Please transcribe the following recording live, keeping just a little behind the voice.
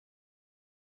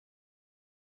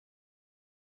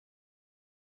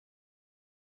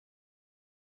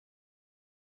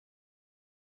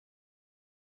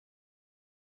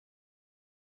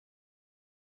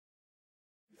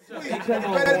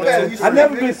I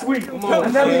never been sweet. I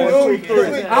never been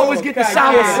sweet. I always get the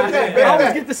sour. I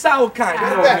always get the sour kind.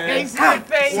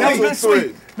 Never been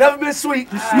sweet. Never been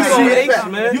sweet. You see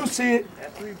it. You see it.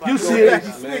 You see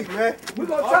it. We're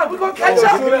gonna catch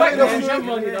up.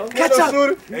 Catch up.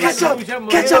 Catch up.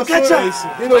 Catch up. Catch up.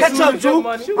 Catch up, Drew.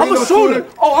 I'm a shooter.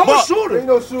 Oh, I'm a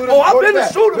shooter. Oh, I've been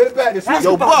a shooter.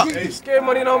 Yo, Buck. Scared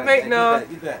money don't make now. Hey,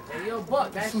 yo,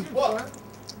 Buck, that's you, Buck.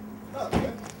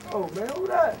 Oh, man, who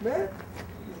that, man?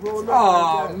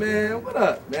 Oh, man, what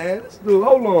up, man? Let's do it.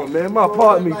 Hold on, man. My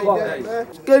partner.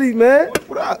 Goody, man.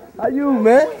 What up? How you,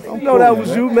 man? You know that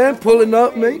was you, man. Pulling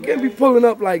up, man. You can't be pulling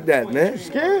up like that, man. You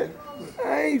scared?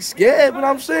 I ain't scared, but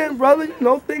I'm saying, brother, you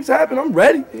know, things happen. I'm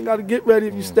ready. You gotta get ready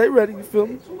if you stay ready, you feel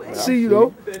me? I see you,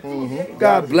 though.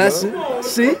 God bless it.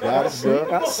 See? I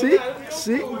see.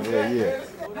 Yeah.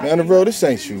 Man, the real, this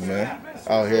ain't you, man.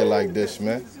 Out here like this,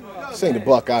 man. This ain't the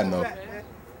Buck I know.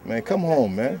 Man, come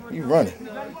home, man. You running.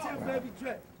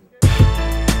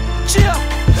 Chill.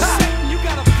 You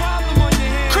got a problem on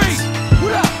your hands. Crease,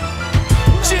 what up?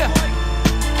 Chill.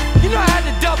 You know I had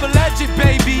to double edge it,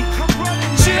 baby.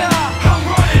 Chill. I'm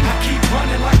running. I keep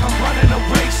running like I'm running a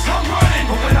race. I'm running.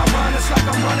 But when I run, it's like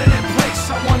I'm running in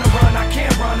place. I wanna run, I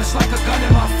can't run. It's like a gun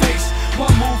in my face.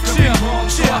 One move could be wrong,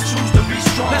 so I choose to be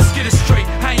strong. Let's get it straight.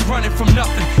 I ain't running from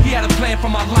nothing. He had a plan for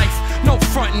my life. No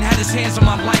frontin', had his hands on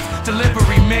my life.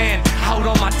 Delivery man, out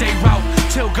on my day route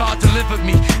till God delivered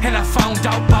me, and I found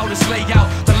out about his layout.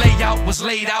 The layout was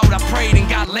laid out. I prayed and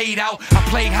got laid out. I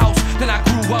played house, then I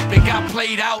grew up and got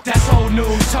played out. That's old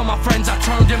news. Tell my friends I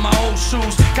turned in my old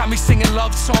shoes. Got me singing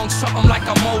love songs, something like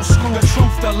I'm old school. The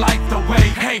truth, the life, the way.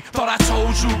 Hey, thought I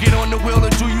told you, get on the wheel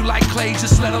and do you like clay?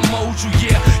 Just let them mold you.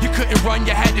 Yeah, you couldn't run,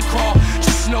 you had to crawl.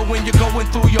 Just know when you're going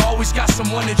through, you always got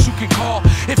someone that you can call.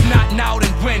 If not now, then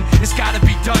when? It's gotta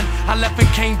be done. I left and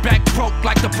came back broke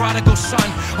like the prodigal son.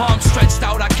 Arms stretched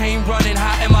out, I came running,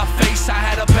 hot in my face. I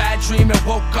had a bad dream and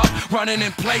woke up running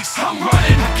in place. I'm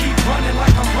running, I keep running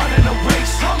like I'm running a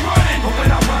race. I'm running, but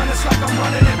when I run, it's like I'm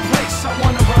running in place. I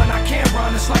wanna run, I can't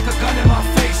run, it's like a gun in my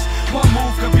face. One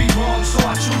move could be wrong, so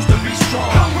I choose to be strong.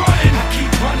 I'm running, I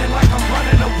keep running like I'm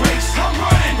running a race. I'm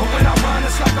running, but when I run,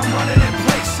 it's like I'm running in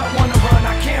place. I wanna run,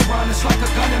 I can't run, it's like a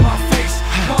gun in my face.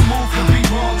 One move could be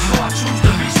wrong, so I choose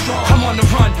to be strong. I'm on the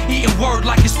run, eating word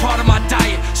like it's part of my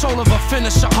diet. Soul of a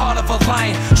finisher, heart of a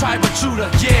lion, tribe of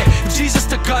Judah. Yeah, if Jesus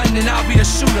the gun, then I'll be the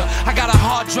shooter. I got a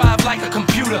hard drive like a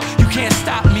computer. You can't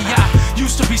stop me, I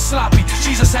used to be sloppy.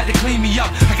 Jesus had to clean me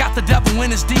up. I got the devil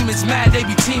and his demons mad, they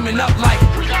be teaming up like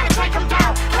we gotta take them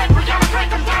down, we gotta break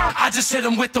them down. I just hit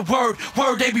them with the word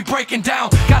they be breaking down.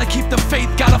 Gotta keep the faith,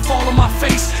 gotta fall on my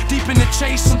face. Deep in the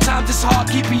chase, sometimes it's hard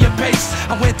keeping your pace.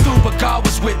 I went through, but God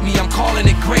was with me, I'm calling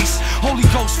it grace. Holy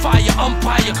Ghost fire,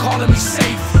 umpire calling me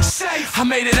safe. I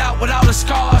made it out without a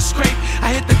scar or scrape.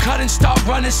 I hit the cut and start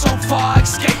running so far I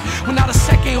escape. Without a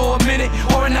second or a minute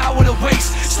or an hour to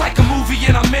waste. It's like a movie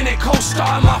and I'm in it,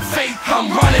 co-star in my faith. I'm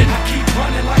running, I keep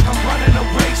running like I'm running a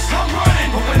race. I'm running,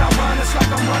 but when I run, it's like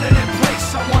I'm running in place.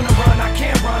 I wanna run, I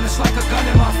can't run, it's like a gun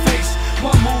in my face.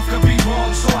 One move could be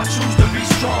wrong, so I choose to be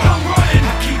strong. I'm running,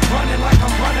 I keep running like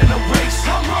I'm running a race.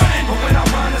 I'm running, but when I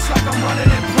run, it's like I'm running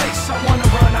in place. I wanna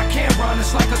run, I can't run,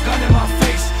 it's like a gun in my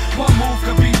face. One move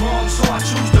could be wrong, so I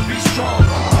choose to be strong.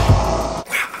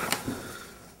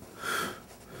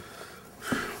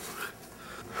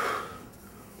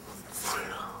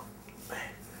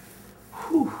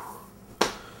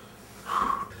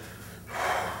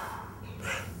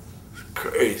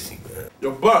 Crazy, man.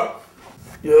 Yo, Buck.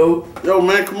 Yo,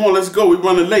 man, come on, let's go. We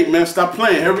running late, man. Stop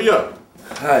playing. Hurry up.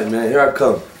 all right, man, here I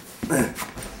come.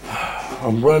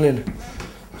 I'm running.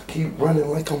 I keep running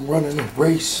like I'm running a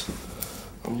race.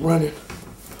 I'm running.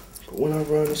 But when I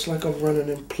run, it's like I'm running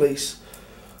in place.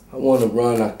 I want to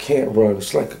run, I can't run.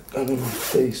 It's like a gun in my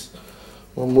face.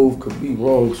 My move could be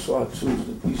wrong, so I choose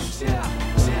to be strong.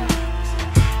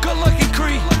 Good looking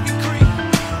Cree.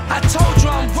 I told you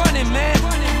I'm running, man.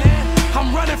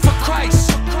 I'm running for Christ.